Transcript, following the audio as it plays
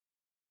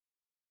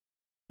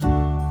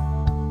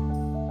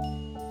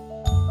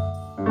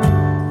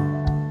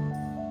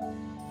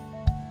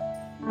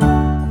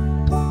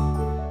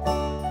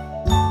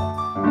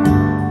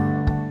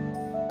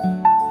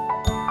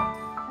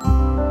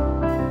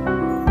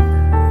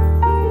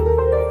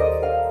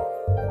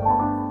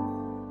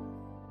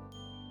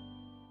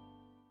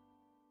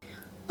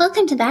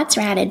welcome to That's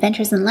Rad,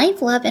 Adventures in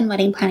Life, Love, and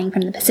Wedding Planning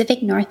from the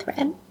Pacific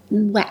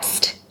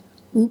Northwest.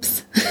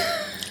 Oops.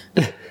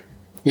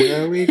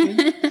 Where are we again?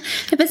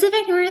 The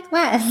Pacific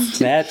Northwest.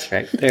 That's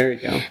right. There we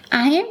go.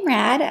 I am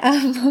Rad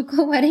of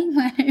local wedding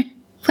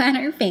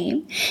planner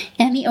fame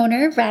and the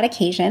owner of Rad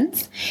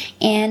Occasions.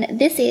 And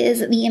this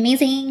is the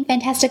amazing,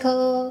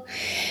 fantastical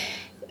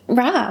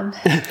Rob.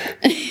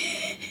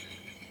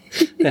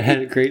 That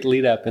had a great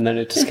lead up, and then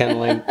it just kind of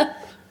like,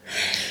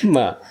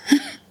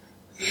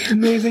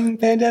 amazing,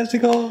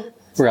 fantastical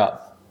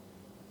Rob.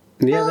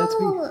 Yeah, that's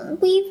me.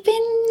 We've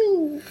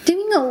been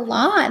doing a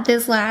lot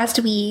this last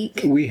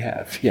week. We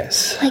have,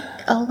 yes. Like,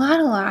 a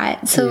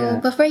lot. So, Yeah.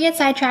 Before I get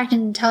sidetracked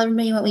and tell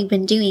everybody what we've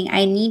been doing,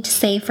 I need to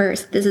say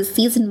first, this is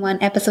Season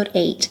 1, Episode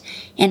 8,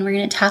 and we're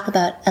going to talk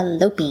about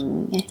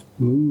eloping.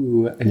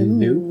 Ooh,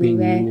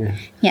 eloping.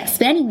 Yes,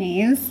 but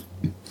anyways,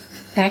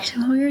 back to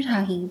what we were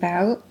talking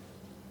about.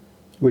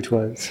 Which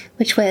was?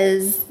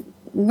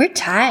 We're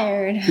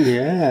tired.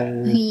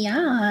 Yeah.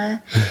 Yeah.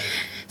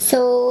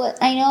 So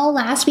I know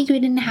last week we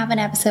didn't have an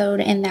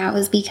episode, and that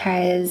was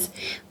because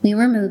we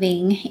were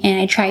moving, and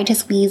I tried to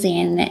squeeze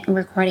in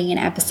recording an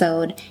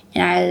episode,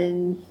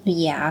 and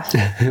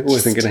It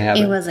wasn't going to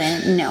happen. It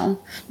wasn't, no,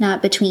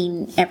 not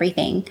between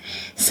everything.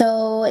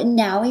 So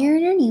now we are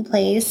in our new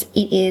place.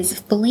 It is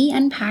fully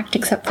unpacked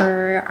except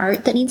for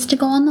art that needs to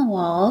go on the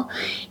wall,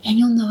 and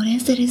you'll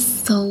notice it is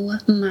so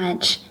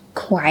much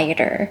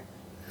quieter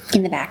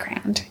in the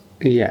background.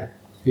 Yeah.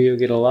 You'll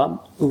get a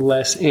lot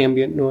less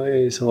ambient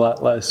noise, a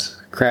lot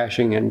less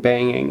crashing and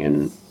banging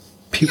and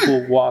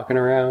people walking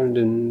around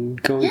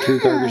and going through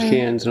garbage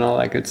cans and all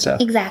that good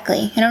stuff.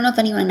 Exactly. I don't know if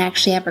anyone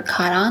actually ever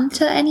caught on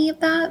to any of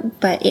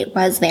that, but it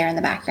was there in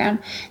the background.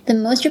 The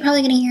most you're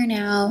probably going to hear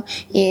now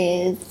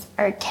is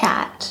our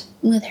cat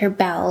with her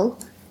bell,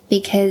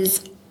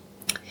 because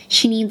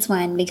she needs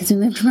one, because we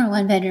moved from a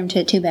 1-bedroom to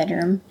a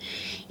 2-bedroom,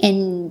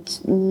 and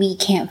we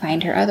can't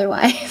find her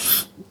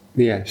otherwise.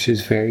 Yeah,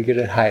 she's very good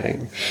at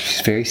hiding. She's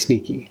very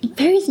sneaky.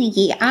 Very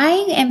sneaky. I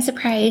am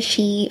surprised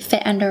she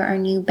fit under our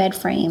new bed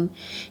frame.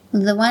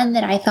 The one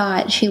that I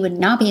thought she would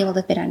not be able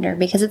to fit under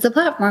because it's a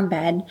platform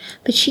bed,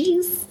 but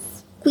she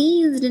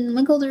squeezed and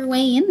wiggled her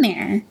way in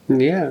there.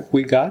 Yeah,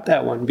 we got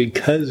that one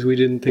because we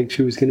didn't think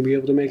she was going to be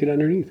able to make it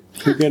underneath.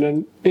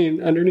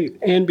 Underneath.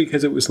 And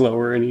because it was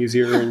lower and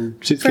easier and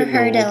she's For getting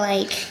her old. to,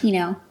 like, you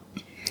know,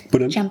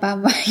 But jump up.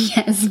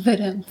 Yes, but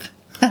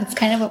that's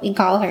kind of what we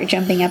call her,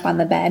 jumping up on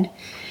the bed.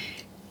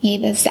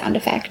 Yeah, the sound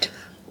effect.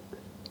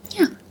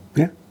 Yeah.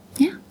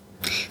 Yeah.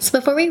 So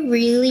before we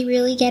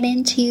really get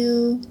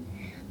into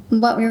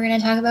what we were going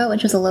to talk about,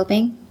 which was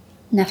eloping,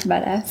 enough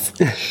about us,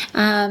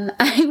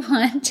 I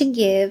want to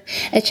give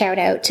a shout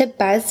out to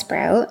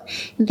Buzzsprout.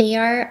 They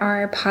are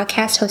our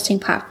podcast hosting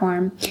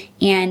platform,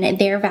 and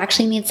they've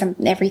actually made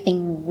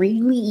everything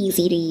really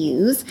easy to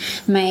use.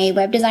 My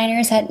web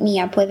designer set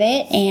me up with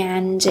it,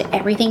 and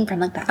everything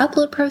from like the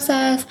upload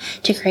process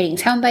to creating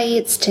sound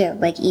bites to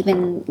like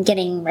even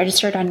getting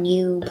registered on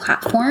new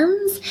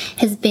platforms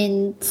has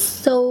been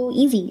so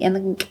easy.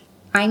 And like,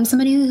 I'm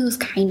somebody who's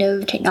kind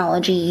of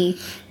technology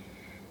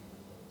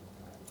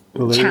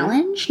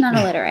challenged, not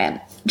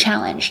illiterate,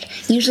 challenged.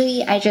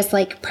 Usually I just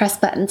like press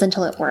buttons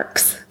until it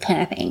works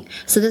kind of thing.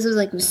 So this was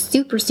like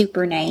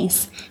super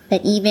nice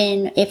that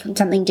even if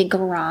something did go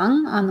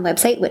wrong on the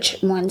website, which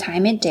one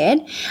time it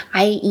did,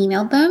 I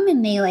emailed them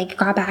and they like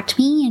got back to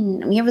me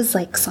and it was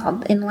like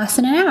solved in less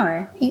than an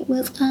hour. It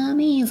was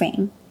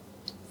amazing.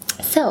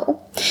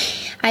 So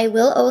I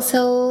will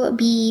also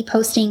be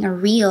posting a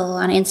reel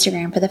on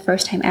Instagram for the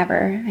first time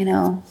ever. I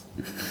know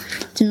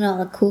what all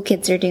the cool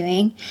kids are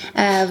doing,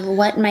 of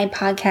what my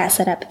podcast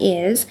setup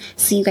is,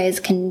 so you guys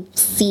can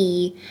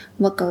see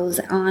what goes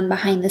on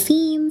behind the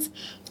scenes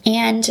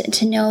and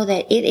to know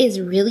that it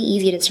is really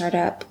easy to start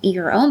up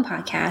your own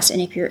podcast.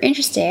 And if you're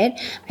interested,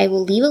 I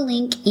will leave a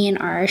link in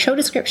our show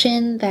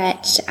description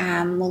that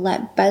will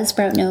let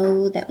Buzzsprout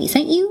know that we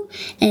sent you,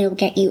 and it will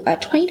get you a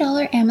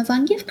 $20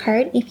 Amazon gift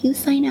card if you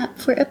sign up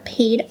for a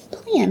paid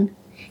plan.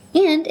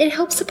 And it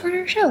helps support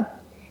our show.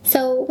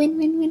 So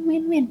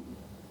win.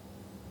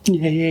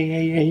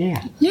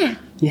 Yeah.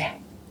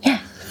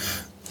 Yeah.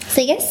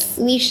 So I guess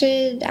we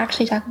should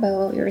actually talk about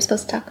what we were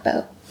supposed to talk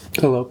about.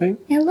 Eloping?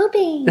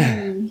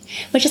 Eloping.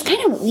 Which is kind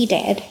of what we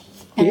did,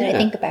 now that I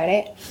think about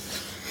it.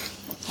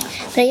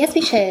 But I guess we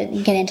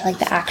should get into like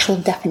the actual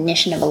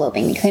definition of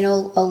eloping, because I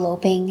know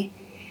eloping,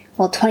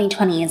 well,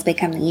 2020 has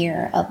become the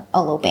year of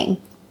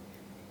eloping.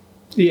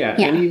 Yeah.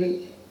 And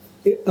even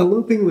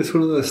eloping was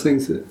one of those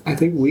things that I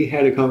think we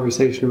had a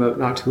conversation about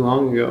not too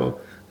long ago,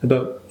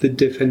 about the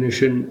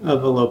definition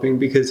of eloping,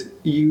 because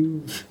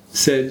you've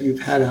said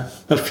you've had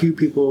a few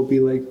people be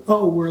like,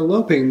 oh, we're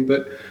eloping,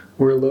 but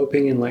we're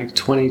eloping in like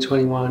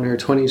 2021 or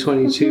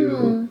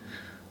 2022,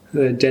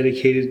 the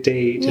dedicated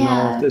date and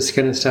all of this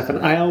kind of stuff.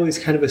 And I always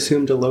kind of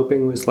assumed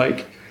eloping was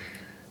like,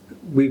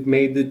 we've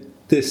made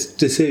this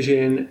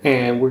decision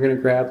and we're going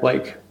to grab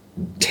like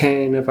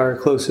 10 of our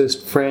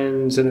closest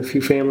friends and a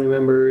few family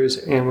members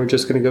and we're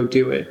just going to go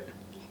do it.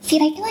 See,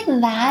 and I feel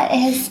like that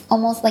is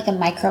almost like a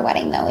micro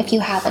wedding, though. If you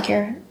have like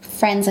your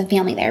friends and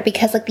family there,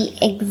 because like the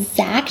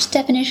exact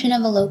definition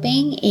of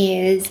eloping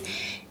is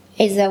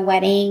a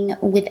wedding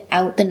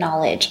without the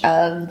knowledge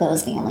of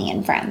those family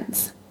and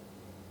friends.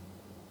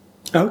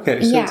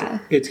 Okay, so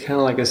it's kind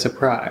of like a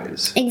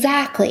surprise.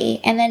 Exactly.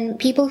 And then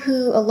people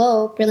who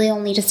elope really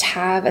only just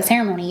have a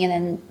ceremony, and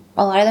then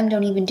a lot of them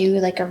don't even do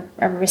like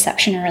a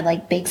reception or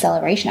like big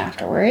celebration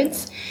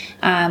afterwards.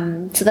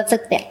 So that's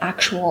like the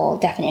actual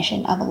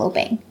definition of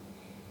eloping.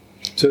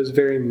 So it's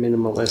very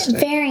minimalistic.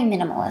 Very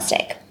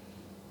minimalistic.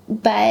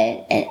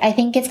 But I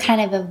think it's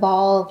kind of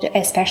evolved,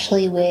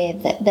 especially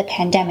with the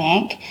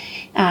pandemic,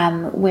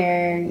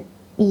 where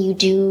you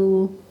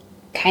do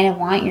kind of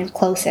want your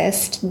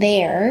closest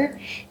there.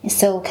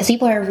 So, because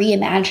people are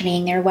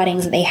reimagining their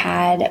weddings that they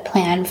had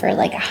planned for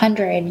like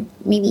 100,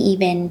 maybe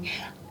even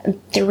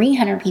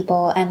 300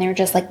 people, and they're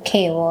just like,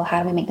 okay, well,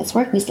 how do we make this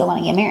work? We still want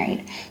to get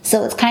married.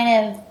 So it's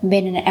kind of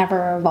been an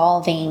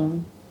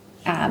ever-evolving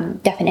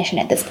definition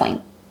at this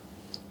point.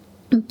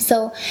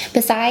 So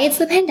besides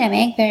the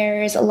pandemic,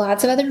 there's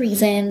lots of other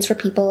reasons for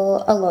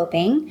people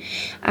eloping.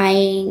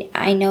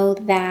 I know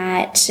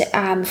that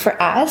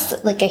for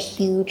us, like a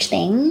huge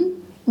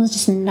thing was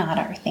just not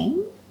our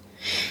thing.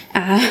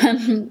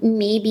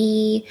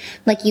 Maybe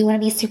like you want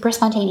to be super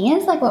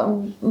spontaneous, like what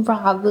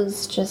Rob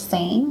was just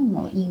saying,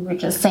 what you were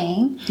just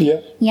saying.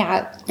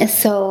 Yeah.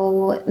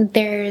 So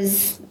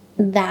there's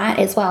that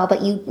as well,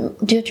 but you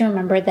do have to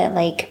remember that,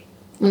 like,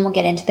 and we'll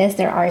get into this,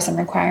 there are some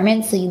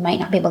requirements, so you might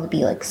not be able to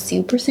be like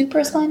super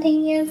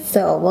spontaneous,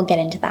 so we'll get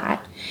into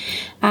that.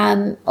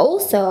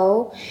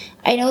 Also,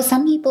 I know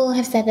some people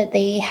have said that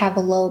they have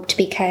eloped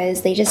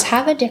because they just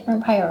have a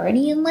different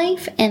priority in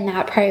life, and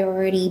that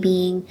priority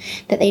being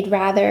that they'd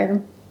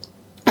rather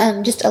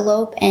just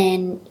elope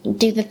and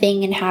do the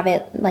thing and have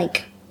it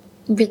like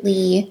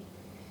really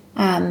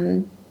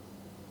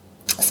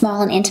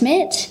small and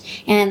intimate,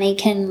 and they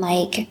can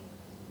like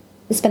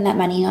spend that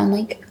money on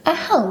like a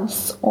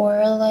house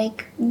or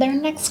like their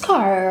next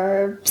car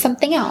or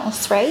something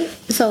else, right?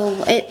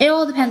 So it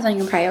all depends on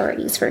your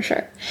priorities for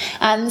sure.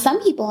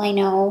 Some people I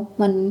know,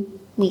 when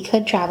we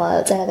could travel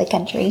outside of the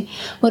country,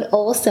 would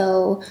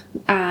also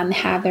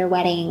have their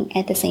wedding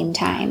at the same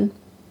time.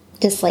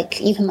 Just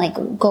like you can like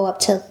go up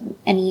to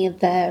any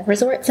of the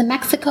resorts in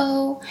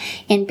Mexico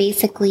and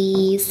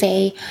basically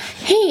say,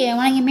 hey, I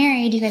want to get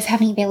married, do you guys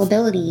have any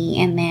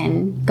availability? And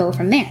then go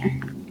from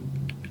there.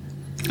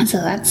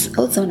 So that's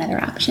also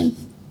another option.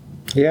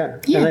 Yeah.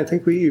 And I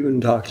think we even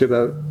talked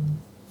about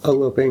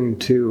eloping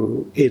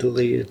to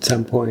Italy at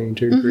some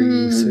point, or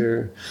Greece,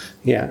 or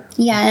Yeah,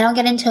 and I'll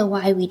get into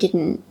why we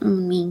didn't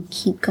when we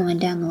keep going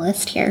down the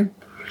list here.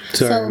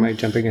 Sorry, am I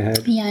jumping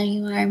ahead? Yeah,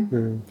 you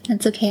are.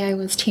 That's okay, I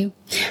was too.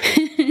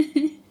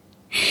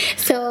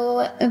 So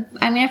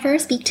I'm going to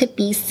first speak to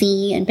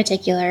BC in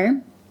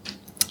particular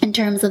in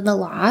terms of the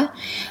law.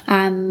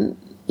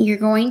 You're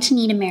going to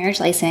need a marriage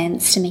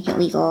license to make it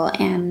legal,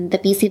 and the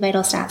BC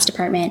Vital Stats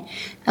Department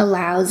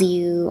allows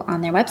you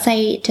on their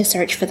website to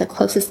search for the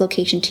closest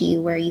location to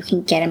you where you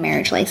can get a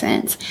marriage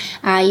license.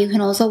 You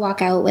can also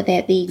walk out with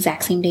it the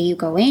exact same day you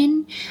go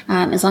in,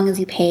 as long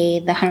as you pay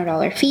the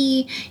 $100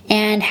 fee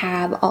and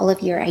have all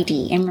of your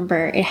ID. And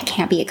remember, it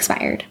can't be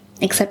expired,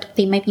 except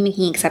they might be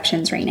making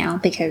exceptions right now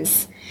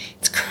because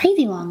it's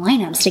crazy long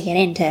lineups to get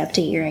in to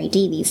update your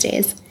ID these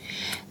days.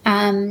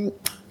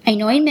 I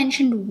know I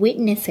mentioned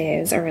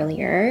witnesses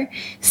earlier.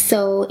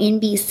 So in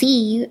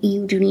BC,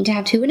 you do need to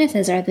have 2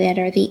 witnesses that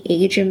are the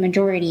age of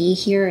majority.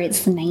 Here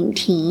it's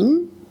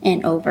 19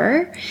 and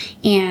over.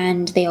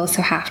 And they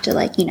also have to,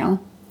 like,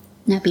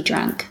 not be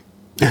drunk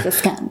as a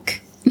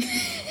skunk.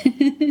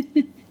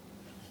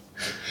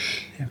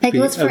 That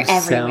goes for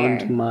everywhere.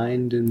 Sound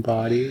mind and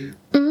body.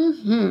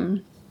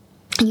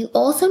 Mm-hmm. You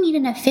also need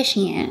an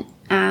officiant.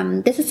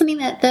 This is something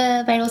that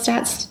the Vital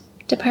Stats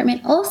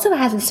Department also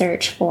has a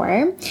search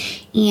for,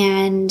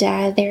 and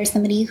there's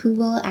somebody who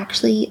will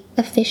actually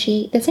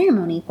officiate the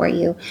ceremony for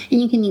you, and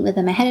you can meet with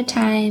them ahead of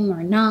time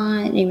or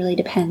not. It really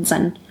depends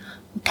on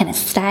what kind of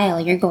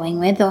style you're going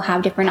with. They'll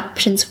have different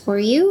options for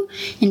you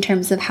in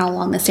terms of how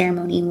long the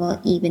ceremony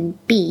will even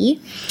be.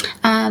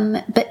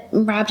 But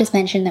Rob just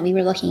mentioned that we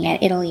were looking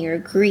at Italy or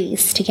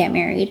Greece to get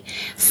married.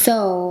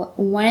 So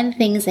one of the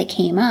things that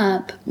came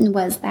up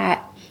was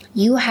that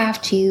you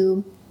have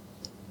to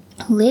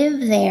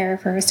live there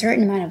for a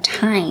certain amount of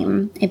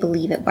time. I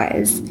believe it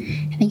was.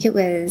 I think it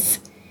was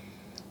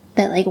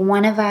that like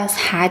one of us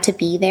had to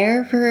be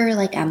there for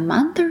like a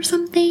month or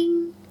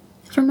something,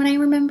 from what I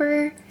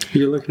remember.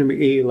 You're looking at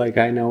me like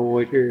I know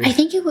what you're... I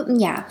think it was,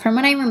 from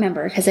what I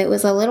remember, because it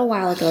was a little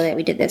while ago that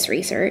we did this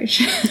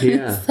research.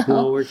 Yeah. So,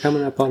 well, we're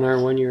coming up on our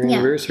 1-year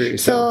anniversary.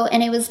 So,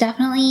 and it was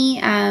definitely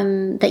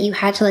that you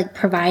had to like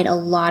provide a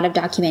lot of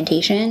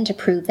documentation to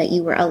prove that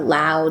you were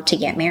allowed to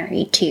get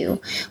married too,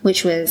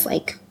 which was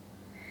like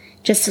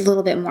just a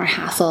little bit more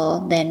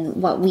hassle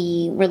than what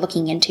we were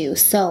looking into.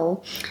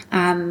 So,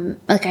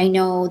 like I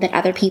know that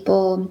other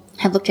people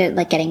have looked at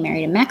like getting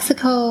married in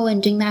Mexico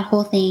and doing that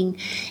whole thing,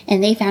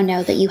 and they found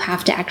out that you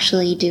have to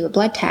actually do a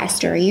blood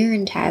test or a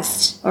urine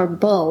test or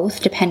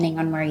both, depending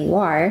on where you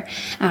are.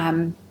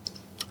 And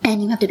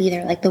And you have to be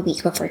there like the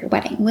week before your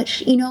wedding,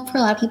 which, you know, for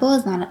a lot of people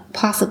is not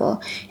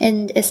possible.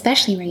 And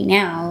especially right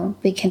now,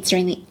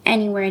 considering that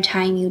anywhere in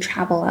time you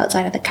travel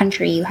outside of the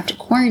country, you have to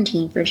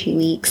quarantine for 2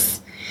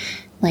 weeks.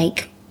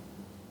 Like,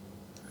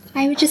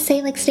 I would just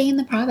say, like, stay in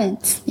the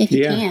province if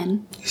you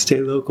can.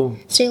 Stay local.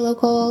 Stay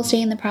local,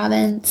 stay in the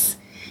province.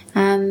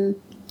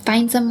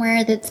 Find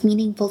somewhere that's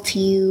meaningful to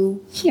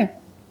you here.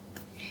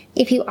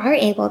 If you are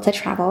able to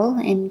travel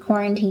and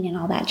quarantine and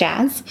all that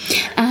jazz,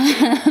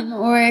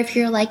 or if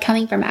you're like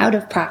coming from out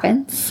of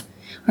province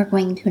or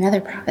going to another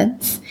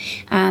province,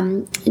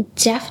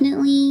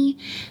 definitely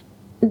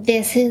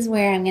this is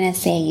where I'm going to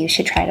say you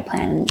should try to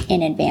plan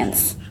in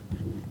advance.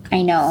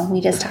 I know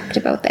we just talked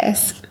about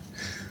this,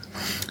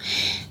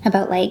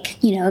 about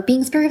like, you know,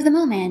 being spur of the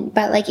moment,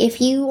 but like if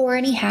you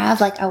already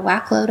have like a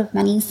whack load of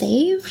money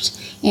saved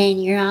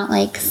and you're not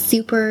like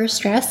super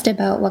stressed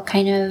about what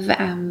kind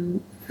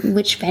of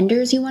which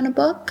vendors you want to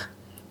book,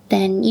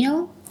 then, you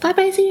know, fly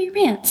by the seat of your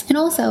pants. And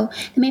also,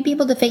 they may be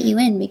able to fit you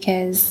in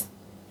because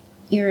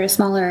you're a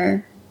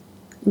smaller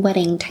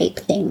wedding type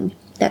thing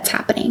that's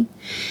happening.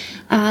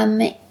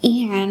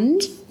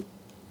 And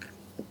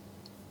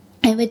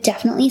I would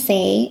definitely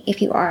say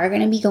if you are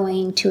going to be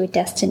going to a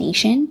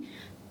destination,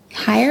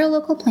 hire a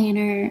local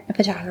planner, a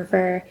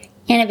photographer,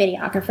 and a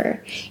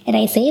videographer. And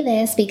I say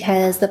this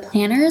because the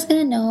planner is going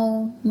to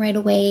know right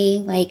away,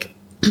 like,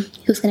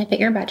 who's going to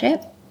fit your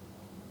budget.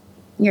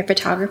 Your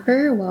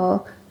photographer,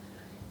 well,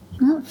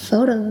 you want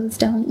photos,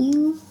 don't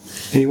you?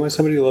 And you want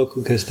somebody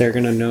local because they're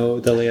going to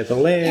know the lay of the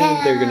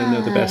land. They're going to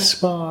know the best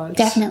spots.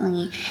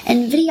 Definitely.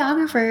 And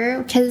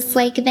videographer, because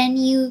like then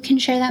you can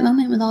share that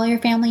moment with all your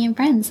family and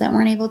friends that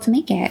weren't able to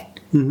make it.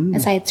 Mm-hmm.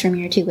 Aside from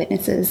your 2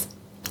 witnesses.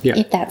 Yeah.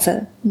 If that's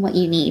what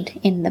you need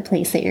in the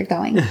place that you're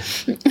going.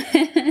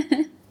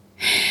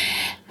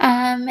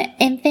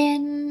 And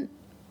then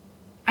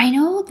I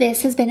know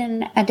this has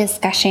been a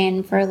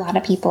discussion for a lot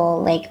of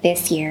people like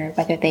this year,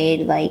 whether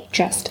they'd like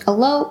just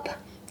elope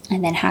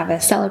and then have a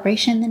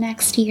celebration the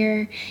next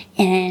year.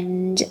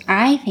 And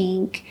I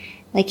think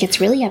like it's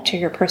really up to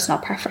your personal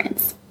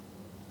preference.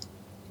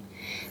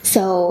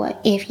 So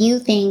if you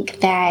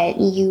think that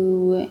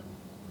you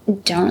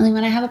don't really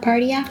want to have a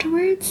party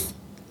afterwards,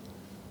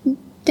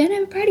 don't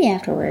have a party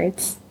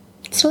afterwards.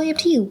 It's totally up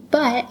to you.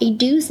 But I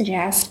do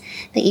suggest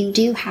that you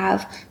do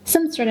have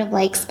some sort of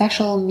like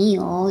special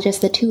meal,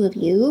 just the two of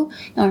you,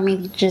 or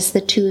maybe just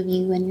the two of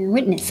you and your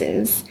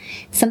witnesses.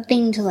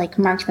 Something to like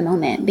mark the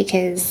moment,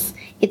 because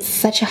it's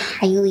such a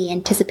highly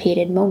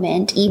anticipated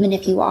moment, even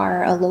if you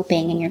are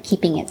eloping and you're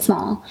keeping it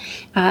small.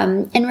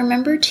 And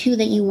remember too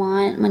that you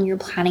want, when you're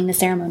planning the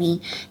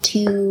ceremony,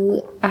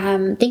 to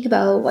think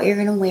about what you're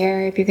going to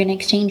wear, if you're going to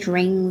exchange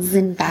rings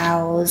and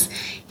vows.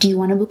 Do you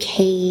want a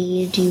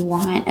bouquet? Do you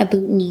want a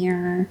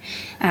boutonniere?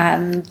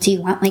 Do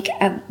you want like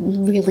a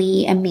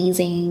really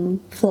amazing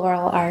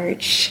floral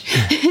arch?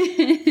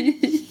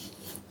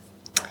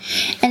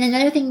 And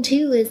another thing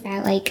too is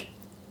that like,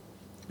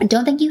 I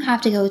don't think you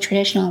have to go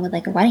traditional with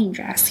like a wedding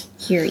dress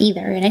here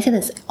either. And I say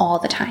this all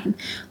the time.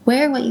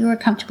 Wear what you are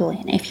comfortable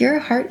in. If your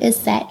heart is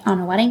set on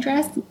a wedding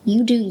dress,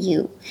 you do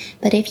you.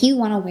 But if you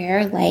want to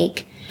wear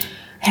like,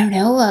 I don't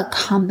know, a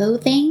combo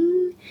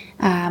thing,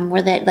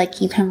 where that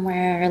like you can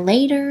wear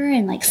later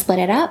and like split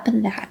it up,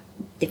 and that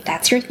if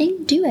that's your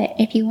thing, do it.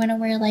 If you want to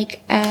wear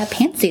like a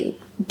pantsuit,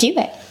 do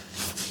it.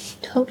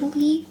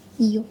 Totally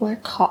your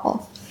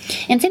call.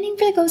 And same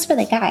thing goes for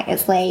the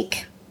guys.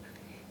 Like,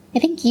 I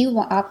think you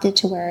opted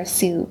to wear a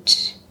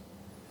suit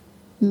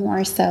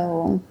more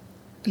so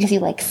because you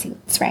like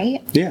suits,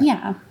 right? Yeah.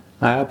 Yeah.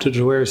 I opted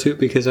to wear a suit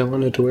because I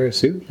wanted to wear a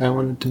suit. I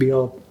wanted to be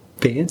all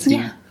fancy.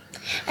 Yeah.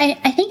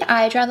 I think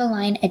I draw the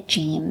line at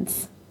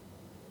jeans.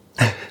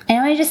 I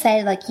know I just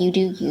said, like, you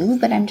do you,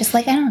 but I'm just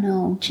like, I don't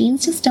know.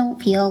 Jeans just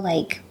don't feel,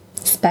 like,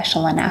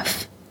 special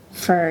enough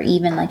for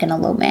even, like, an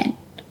elopement.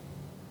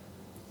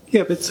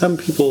 Yeah, but some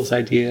people's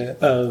idea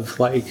of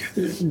like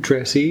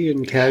dressy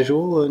and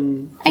casual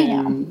and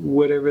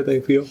whatever they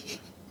feel.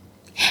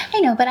 I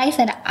know, but I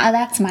said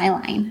that's my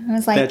line. I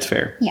was like, that's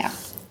fair. Yeah.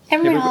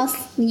 Everyone else,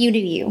 you do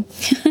you.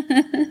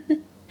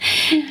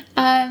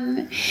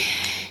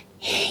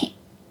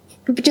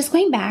 But just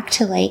going back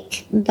to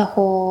like the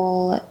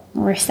whole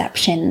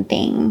reception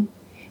thing,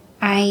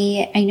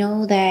 I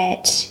know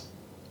that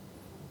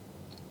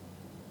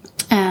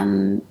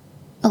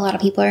a lot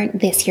of people are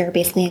this year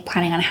basically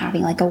planning on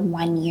having like a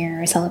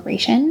 1-year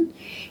celebration,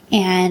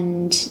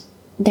 and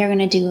they're going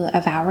to do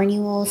a vow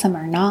renewal. Some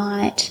are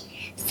not.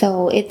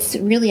 So it's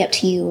really up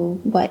to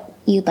you what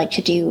you'd like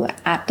to do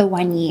at the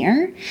 1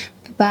 year.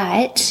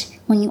 But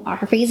when you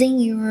are raising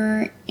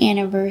your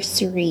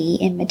anniversary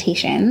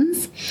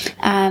invitations,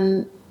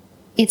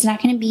 it's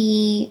not going to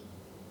be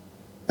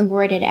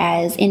worded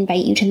as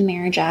invite you to the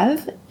marriage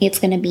of. It's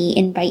going to be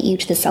invite you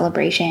to the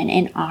celebration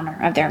in honor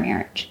of their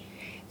marriage.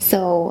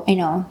 So I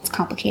know it's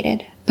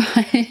complicated,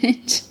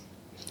 but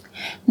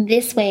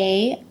this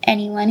way,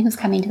 anyone who's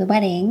coming to the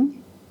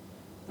wedding,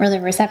 or the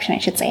reception, I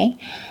should say,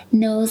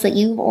 knows that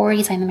you've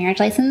already signed the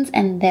marriage license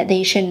and that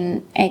they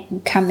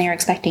shouldn't come there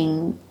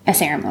expecting a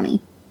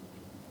ceremony.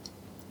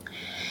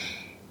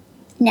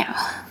 Now,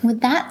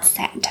 with that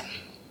said,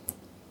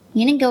 I'm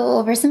going to go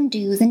over some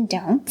do's and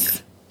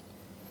don'ts.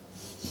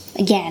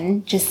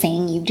 Again, just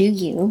saying you do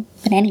you.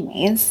 But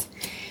anyways,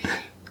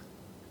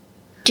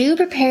 do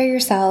prepare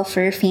yourself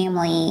for your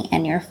family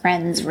and your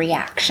friends'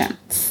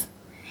 reactions.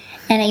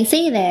 And I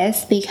say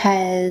this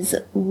because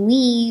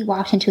we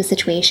walked into a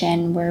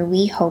situation where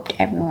we hoped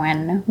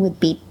everyone would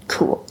be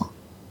cool.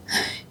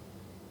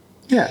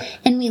 Yeah.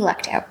 And we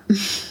lucked out.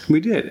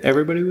 We did.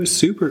 Everybody was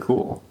super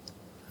cool.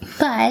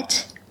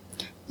 But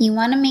you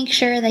want to make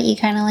sure that you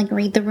kind of like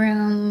read the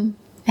room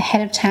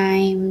ahead of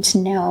time to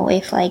know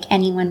if like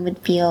anyone would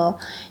feel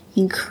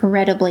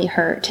incredibly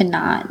hurt to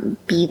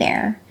not be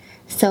there.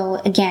 So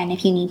again,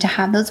 if you need to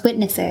have those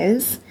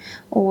witnesses,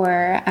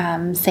 or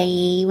say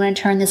you want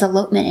to turn this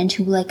elopement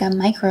into like a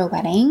micro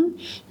wedding,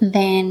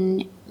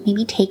 then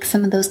maybe take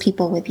some of those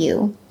people with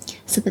you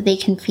so that they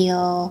can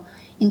feel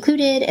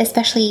included,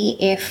 especially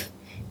if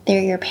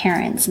they're your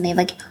parents and they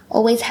like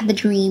always had the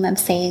dream of,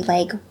 say,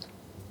 like,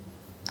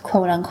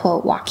 quote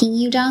unquote, walking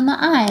you down the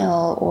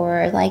aisle,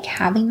 or like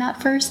having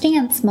that first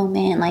dance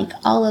moment, like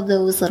all of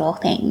those little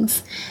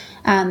things.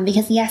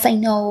 Because yes, I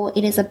know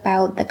it is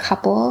about the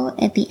couple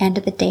at the end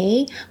of the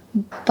day,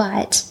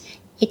 but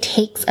it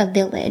takes a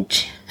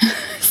village.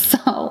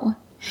 So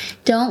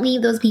don't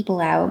leave those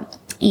people out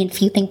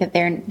if you think that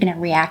they're going to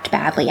react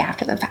badly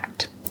after the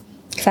fact,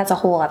 because that's a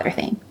whole other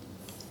thing.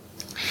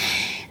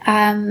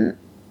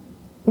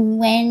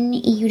 When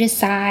you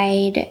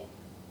decide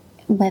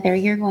whether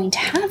you're going to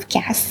have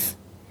guests,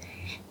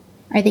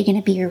 are they going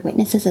to be your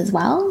witnesses as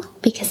well?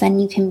 Because then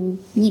you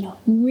can,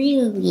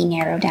 really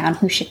narrow down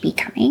who should be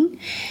coming.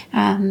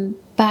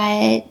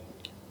 But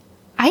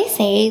I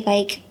say,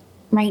 like,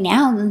 right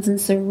now,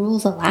 since the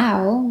rules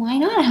allow, why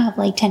not have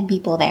like 10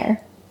 people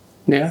there?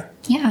 Yeah.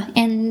 Yeah.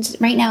 And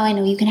right now I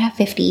know you can have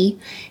 50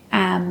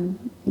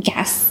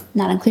 guests,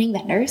 not including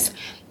vendors.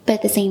 But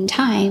at the same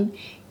time,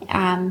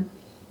 in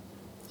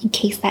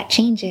case that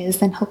changes,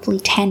 then hopefully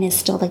 10 is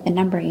still like the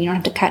number. You don't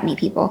have to cut any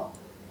people.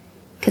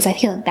 Because I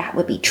feel like that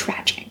would be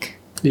tragic.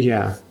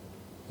 Yeah.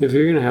 If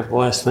you're going to have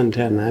less than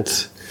 10,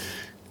 that's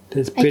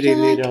pretty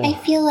little. I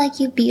feel like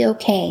you'd be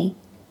okay.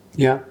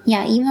 Yeah.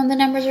 Yeah, even though the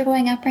numbers are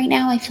going up right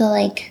now, I feel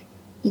like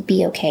you'd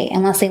be okay.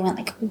 Unless they went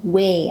like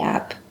way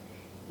up.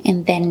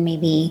 And then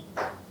maybe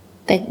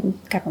the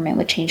government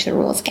would change the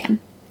rules again.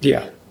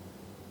 Yeah.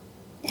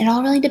 It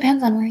all really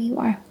depends on where you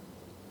are.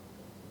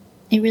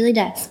 It really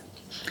does.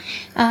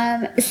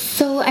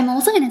 So I'm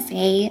also going to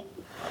say,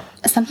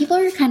 some people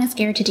are kind of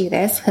scared to do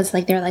this because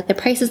like they're like, the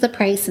price is the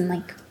price and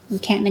like you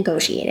can't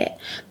negotiate it.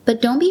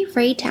 But don't be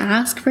afraid to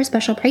ask for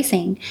special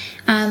pricing.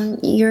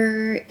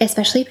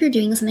 Especially if you're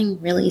doing something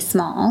really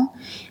small.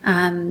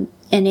 And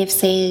if,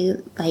 say,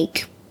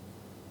 like,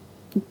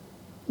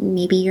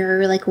 maybe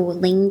you're like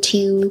willing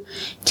to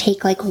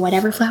take like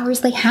whatever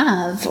flowers they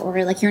have,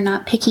 or like you're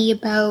not picky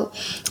about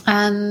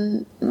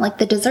like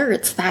the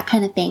desserts, that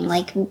kind of thing.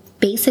 Like,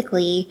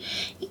 basically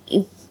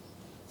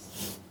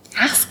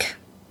ask.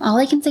 All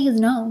I can say is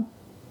no.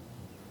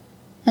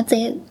 That's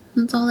it.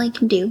 That's all I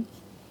can do.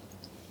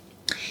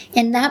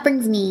 And that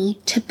brings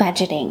me to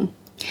budgeting.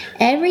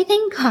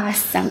 Everything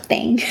costs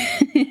something.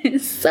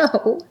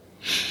 So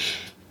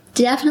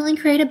definitely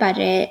create a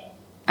budget.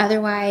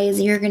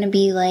 Otherwise, you're going to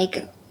be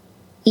like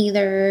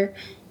either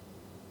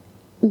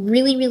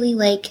really, really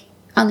like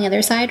on the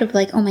other side of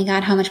like, oh my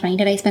God, how much money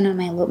did I spend on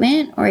my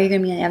elopement? Or you're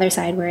going to be on the other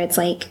side where it's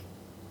like,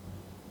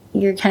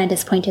 you're kind of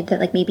disappointed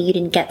that like maybe you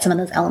didn't get some of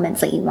those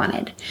elements that you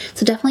wanted.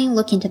 So definitely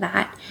look into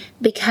that,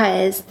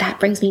 because that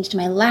brings me to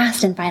my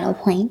last and final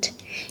point.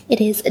 It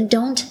is,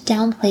 don't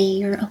downplay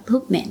your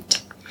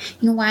elopement.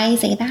 You know why I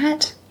say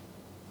that?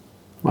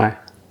 Why?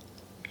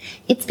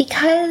 It's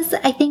because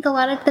I think a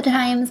lot of the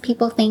times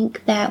people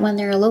think that when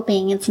they're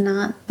eloping, it's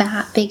not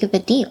that big of a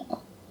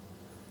deal.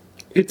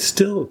 It's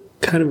still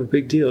kind of a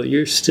big deal.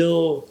 You're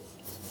still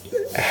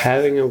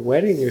having a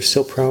wedding. You're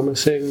still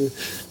promising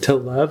to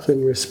love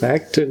and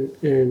respect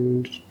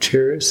and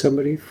cherish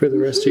somebody for the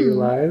rest of your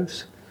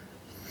lives.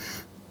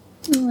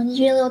 Oh, did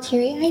you get a little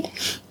teary-eyed?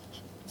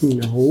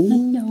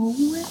 No.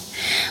 Well,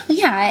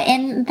 yeah,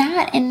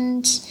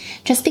 and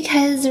just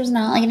because there's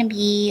not like going to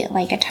be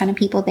like a ton of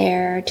people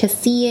there to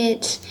see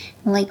it,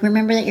 like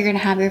remember that you're going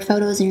to have your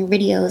photos and your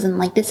videos, and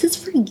like this is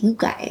for you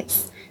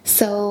guys.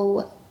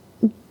 So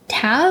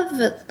have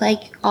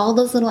like all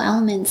those little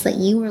elements that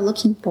you were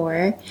looking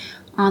for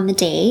on the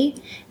day.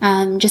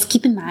 Just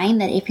keep in mind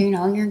that if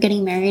you're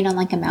getting married on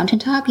like a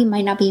mountaintop, you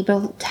might not be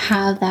able to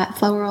have that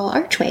floral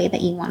archway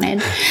that you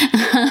wanted.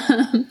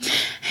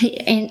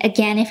 And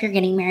again, if you're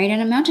getting married on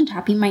a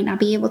mountaintop, you might not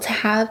be able to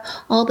have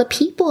all the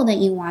people that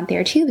you want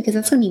there too, because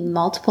that's going to be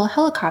multiple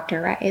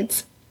helicopter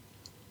rides.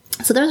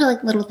 So those are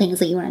like little things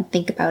that you want to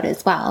think about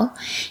as well.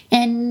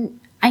 And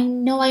I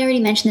know I already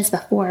mentioned this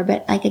before,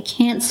 but like I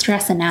can't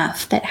stress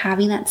enough that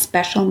having that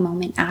special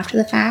moment after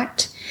the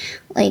fact,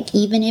 like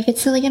even if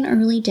it's like an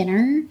early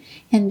dinner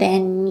and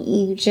then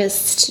you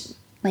just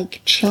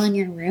like chill in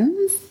your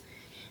rooms,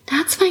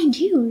 that's fine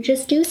too.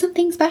 Just do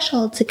something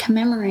special to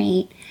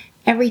commemorate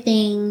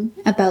everything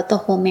about the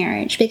whole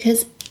marriage,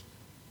 because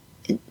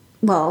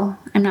well,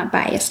 I'm not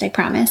biased, I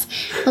promise.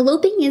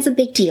 Eloping is a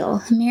big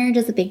deal. Marriage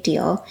is a big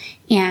deal.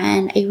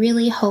 And I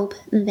really hope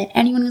that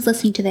anyone who's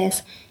listening to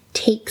this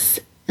takes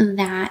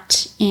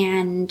that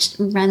and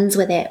runs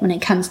with it when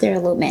it comes to their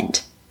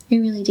elopement. I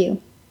really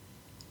do.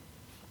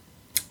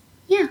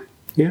 Yeah.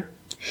 Yeah.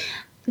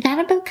 That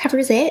about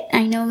covers it.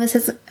 I know this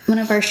is one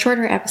of our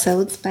shorter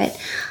episodes, but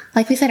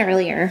like we said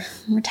earlier,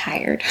 we're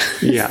tired.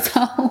 Yeah.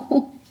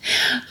 So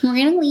we're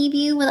going to leave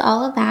you with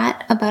all of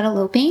that about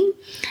eloping.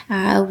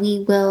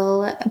 We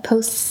will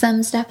post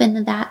some stuff in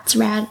the That's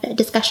Rad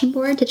discussion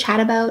board to chat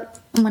about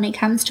when it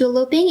comes to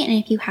eloping. And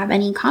if you have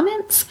any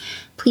comments,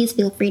 please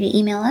feel free to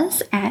email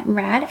us at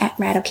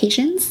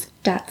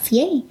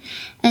rad@radoccasions.ca.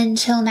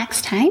 Until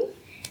next time,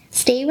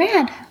 stay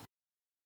rad.